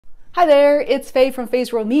Hi there, it's Faye from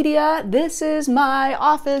Feisworld Media. This is my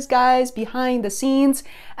office, guys, behind the scenes.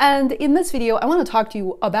 And in this video, I want to talk to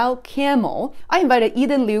you about Camo. I invited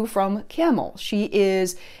Eden Liu from Camo. She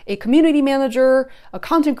is a community manager, a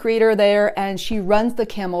content creator there, and she runs the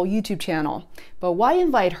Camo YouTube channel. But why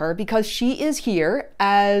invite her? Because she is here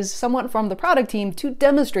as someone from the product team to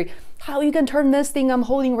demonstrate how you can turn this thing I'm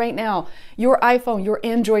holding right now, your iPhone, your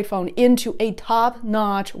Android phone, into a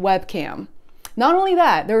top-notch webcam. Not only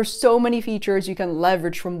that, there are so many features you can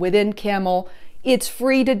leverage from within Camo. It's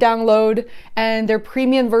free to download, and their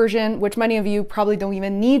premium version, which many of you probably don't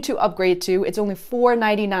even need to upgrade to, it's only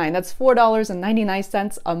 $4.99. That's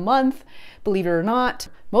 $4.99 a month, believe it or not.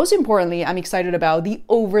 Most importantly, I'm excited about the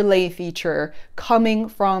overlay feature coming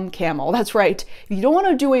from Camo. That's right. If you don't want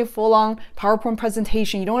to do a full-on PowerPoint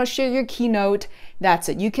presentation, you don't want to share your keynote, that's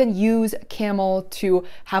it. You can use Camo to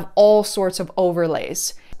have all sorts of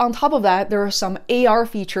overlays. On top of that, there are some AR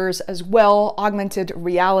features as well, augmented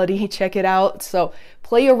reality, check it out. So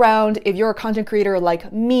play around. If you're a content creator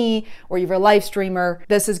like me, or you're a live streamer,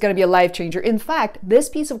 this is gonna be a life changer. In fact, this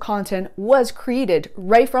piece of content was created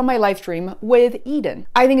right from my live stream with Eden.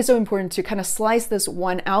 I think it's so important to kind of slice this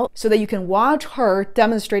one out so that you can watch her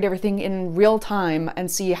demonstrate everything in real time and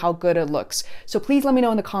see how good it looks. So please let me know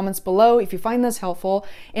in the comments below if you find this helpful.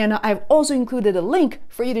 And I've also included a link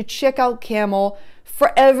for you to check out Camo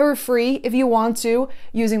forever free if you want to,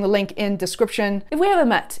 using the link in description. If we haven't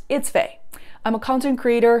met, it's Faye. I'm a content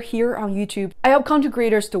creator here on YouTube. I help content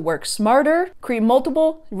creators to work smarter, create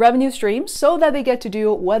multiple revenue streams so that they get to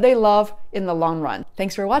do what they love in the long run.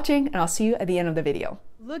 Thanks for watching, and I'll see you at the end of the video.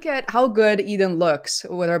 Look at how good Eden looks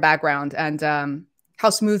with her background and how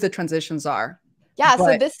smooth the transitions are. Yeah,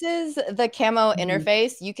 so this is the Camo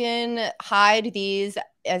interface. You can hide these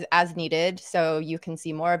as needed, so you can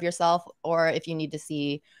see more of yourself, or if you need to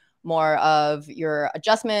see more of your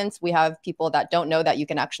adjustments. We have people that don't know that you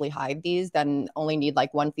can actually hide these, then only need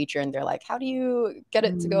like one feature, and they're like, how do you get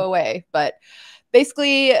it to go away? But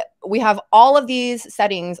basically, we have all of these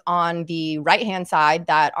settings on the right-hand side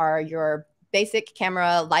that are your basic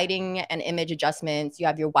camera lighting and image adjustments. You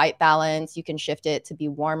have your white balance. You can shift it to be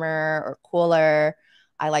warmer or cooler.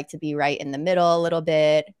 I like to be right in the middle a little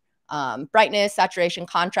bit. Brightness, saturation,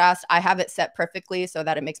 contrast. I have it set perfectly so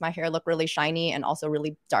that it makes my hair look really shiny and also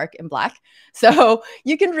really dark and black. So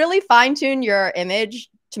you can really fine tune your image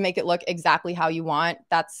to make it look exactly how you want.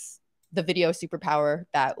 That's the video superpower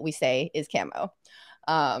that we say is Camo.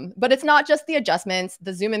 But it's not just the adjustments.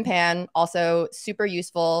 The zoom and pan, also super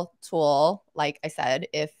useful tool. Like I said,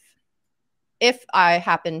 if I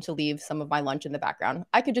happen to leave some of my lunch in the background,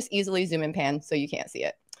 I could just easily zoom and pan so you can't see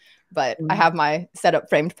it. But I have my setup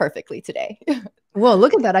framed perfectly today. Whoa,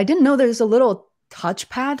 look at that. I didn't know there's a little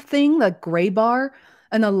touchpad thing, the gray bar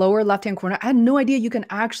in the lower left-hand corner. I had no idea you can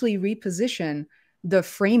actually reposition the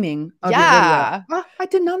framing of your video. Oh, I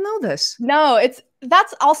did not know this. No,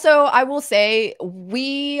 that's also, I will say,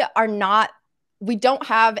 we don't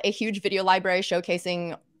have a huge video library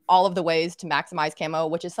showcasing all of the ways to maximize Camo,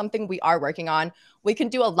 which is something we are working on. We can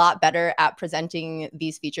do a lot better at presenting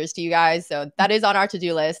these features to you guys. So that is on our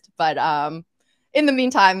to-do list. But in the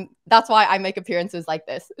meantime, that's why I make appearances like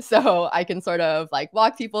this. So I can sort of like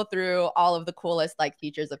walk people through all of the coolest like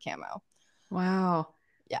features of Camo. Wow.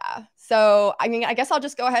 Yeah. So, I mean, I guess I'll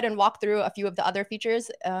just go ahead and walk through a few of the other features.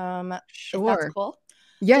 If that's cool.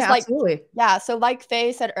 Yeah, just absolutely. Yeah. So like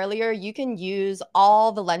Faye said earlier, you can use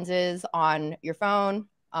all the lenses on your phone.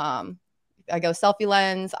 I go selfie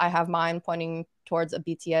lens. I have mine pointing towards a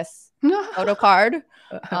BTS photo card.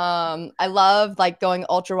 I love like going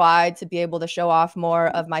ultra wide to be able to show off more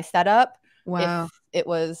of my setup. Wow. If it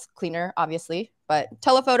was cleaner, obviously. But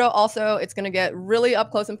telephoto also, it's going to get really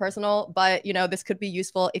up close and personal. But, you know, this could be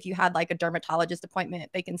useful if you had like a dermatologist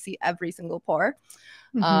appointment. They can see every single pore.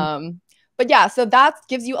 But yeah, so that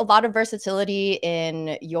gives you a lot of versatility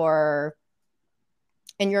in your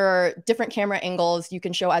different camera angles. You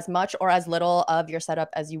can show as much or as little of your setup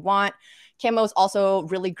as you want. Camo is also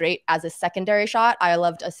really great as a secondary shot. I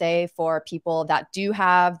love to say for people that do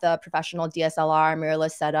have the professional DSLR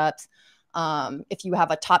mirrorless setups, if you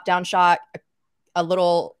have a top-down shot, a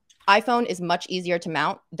little iPhone is much easier to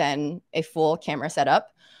mount than a full camera setup.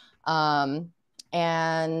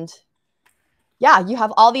 And yeah, you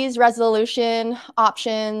have all these resolution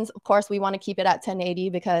options. Of course, we want to keep it at 1080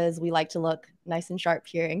 because we like to look nice and sharp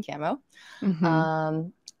here in Camo.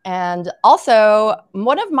 And also,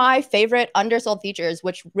 one of my favorite undersold features,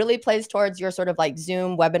 which really plays towards your sort of like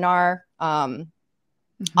Zoom webinar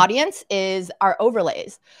audience, is our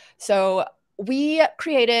overlays. So we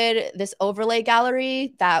created this overlay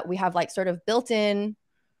gallery that we have like sort of built-in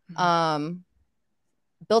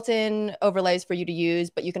built-in overlays for you to use,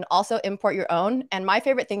 but you can also import your own. And my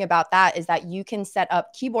favorite thing about that is that you can set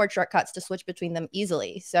up keyboard shortcuts to switch between them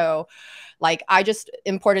easily. So like I just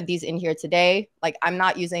imported these in here today. Like I'm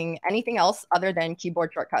not using anything else other than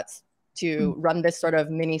keyboard shortcuts to run this sort of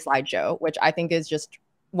mini slideshow, which I think is just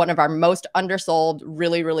one of our most undersold,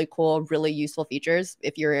 really, really cool, really useful features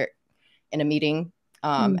if you're in a meeting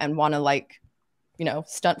and want to like, you know,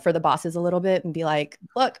 stunt for the bosses a little bit and be like,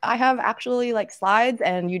 look, I have actually like slides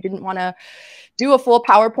and you didn't want to do a full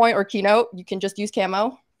PowerPoint or keynote. You can just use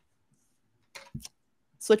Camo,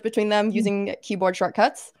 switch between them using keyboard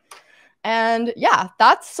shortcuts. And yeah,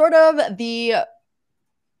 that's sort of the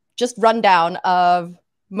just rundown of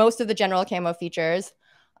most of the general Camo features.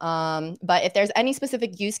 But if there's any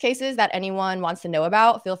specific use cases that anyone wants to know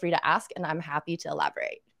about, feel free to ask and I'm happy to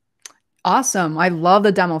elaborate. Awesome. I love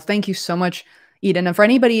the demo. Thank you so much, Eden. And for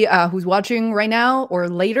anybody who's watching right now or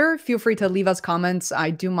later, feel free to leave us comments. I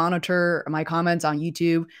do monitor my comments on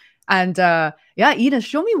YouTube. And yeah, Eden,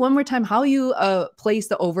 show me one more time how you place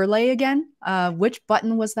the overlay again. Which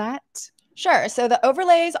button was that? Sure. So the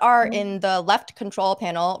overlays are in the left control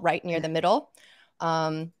panel right near the middle.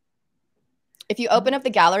 If you open up the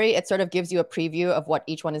gallery, it sort of gives you a preview of what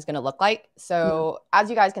each one is going to look like. So as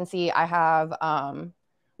you guys can see, I have,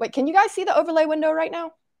 wait, can you guys see the overlay window right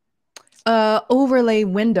now? Overlay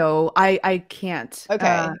window, I can't.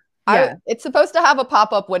 Okay. Yeah. It's supposed to have a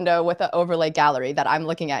pop-up window with an overlay gallery that I'm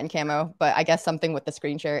looking at in Camo, but I guess something with the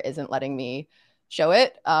screen share isn't letting me show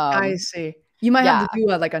it. I see. You might have to do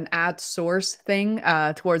like an add source thing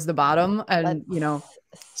towards the bottom, and you know,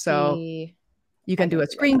 so you can do a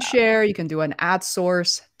screen share. You can do an add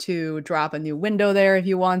source to drop a new window there if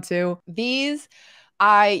you want to. These,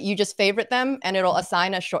 you just favorite them, and it'll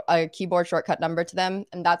assign a keyboard shortcut number to them,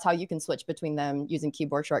 and that's how you can switch between them using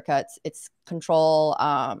keyboard shortcuts. It's control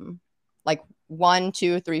like 1,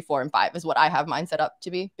 2, 3, 4, and 5 is what I have mine set up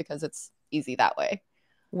to be because it's easy that way.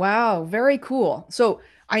 Wow, very cool. So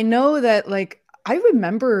I know that like I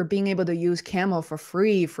remember being able to use Camo for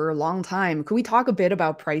free for a long time. Could we talk a bit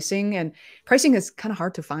about pricing? And pricing is kind of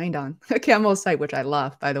hard to find on a Camo site, which I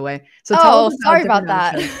love, by the way. So tell us sorry about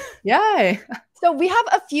that. Yay. So we have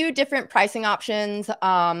a few different pricing options.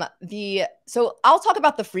 So I'll talk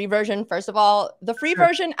about the free version first of all. The free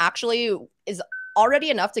version actually is already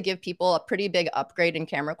enough to give people a pretty big upgrade in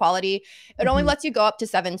camera quality. It only lets you go up to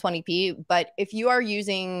 720p, but if you are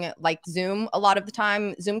using like Zoom a lot of the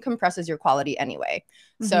time, Zoom compresses your quality anyway.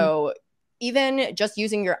 So even just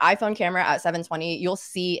using your iPhone camera at 720, you'll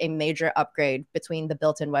see a major upgrade between the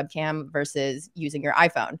built-in webcam versus using your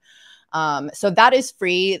iPhone. So that is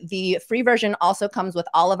free. The free version also comes with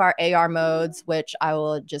all of our AR modes, which I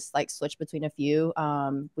will just like switch between a few.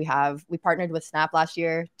 We partnered with Snap last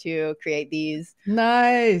year to create these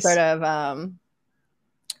sort of,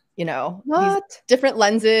 you know, these different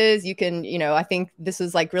lenses. You can, you know, I think this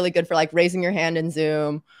is like really good for like raising your hand in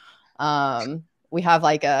Zoom. We have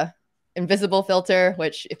like a invisible filter,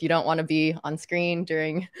 which if you don't want to be on screen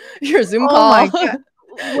during your Zoom call. My God.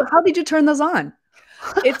 How did you turn those on?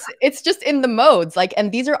 It's just in the modes, like,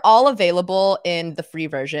 and these are all available in the free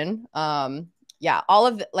version. Yeah, all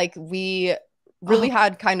of like we really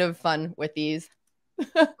had kind of fun with these.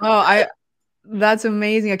 That's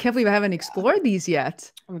amazing. I can't believe I haven't explored these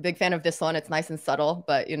yet. I'm a big fan of this one. It's nice and subtle,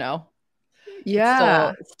 but you know,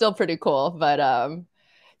 yeah, it's still pretty cool. But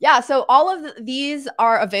yeah, so all of these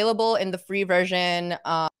are available in the free version.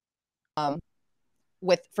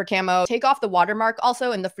 For Camo, take off the watermark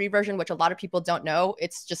also in the free version, which a lot of people don't know.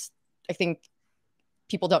 It's just, I think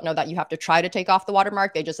people don't know that you have to try to take off the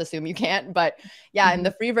watermark. They just assume you can't. But yeah, in the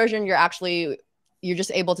free version, you're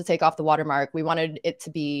just able to take off the watermark. We wanted it to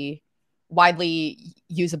be widely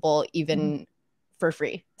usable even for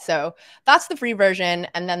free. So that's the free version.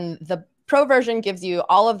 And then the pro version gives you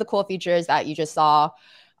all of the cool features that you just saw.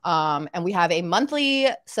 And we have a monthly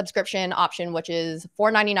subscription option, which is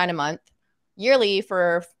 $4.99 a month. Yearly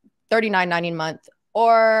for $39.90 a month,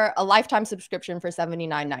 or a lifetime subscription for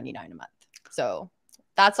 $79.99 a month. So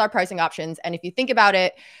that's our pricing options. And if you think about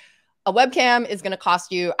it, a webcam is going to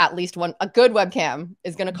cost you at least a good webcam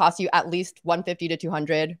is going to cost you at least $150 to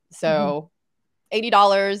 $200. So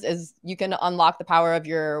 $80 is you can unlock the power of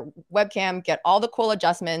your webcam, get all the cool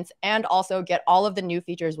adjustments, and also get all of the new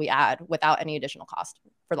features we add without any additional cost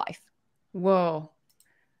for life. Whoa.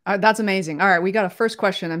 That's amazing. All right, we got a first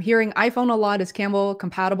question. I'm hearing iPhone a lot. Is Camo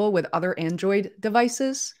compatible with other Android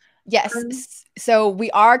devices? Yes. So we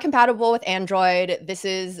are compatible with Android.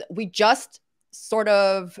 We just sort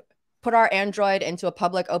of put our Android into a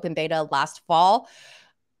public open beta last fall.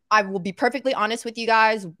 I will be perfectly honest with you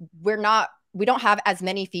guys. We're not we don't have as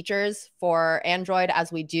many features for Android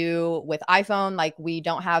as we do with iPhone. Like we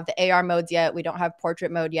don't have the AR modes yet. We don't have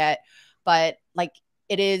portrait mode yet, but like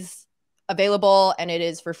it is available and it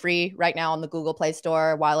is for free right now on the Google Play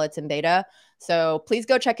Store while it's in beta. So please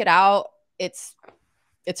go check it out. It's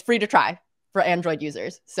free to try for Android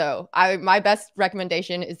users. So my best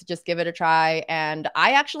recommendation is to just give it a try. And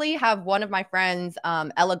I actually have one of my friends,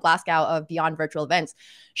 Ella Glasgow of Beyond Virtual Events.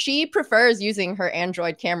 She prefers using her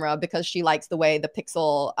Android camera because she likes the way the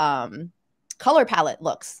Pixel color palette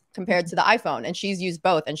looks compared to the iPhone. And she's used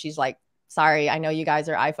both. And she's like, sorry, I know you guys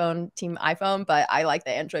are team iPhone, but I like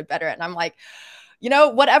the Android better. And I'm like, you know,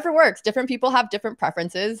 whatever works. Different people have different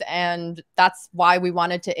preferences. And that's why we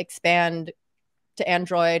wanted to expand to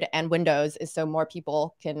Android and Windows, is so more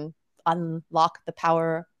people can unlock the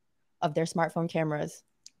power of their smartphone cameras.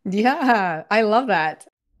 Yeah, I love that.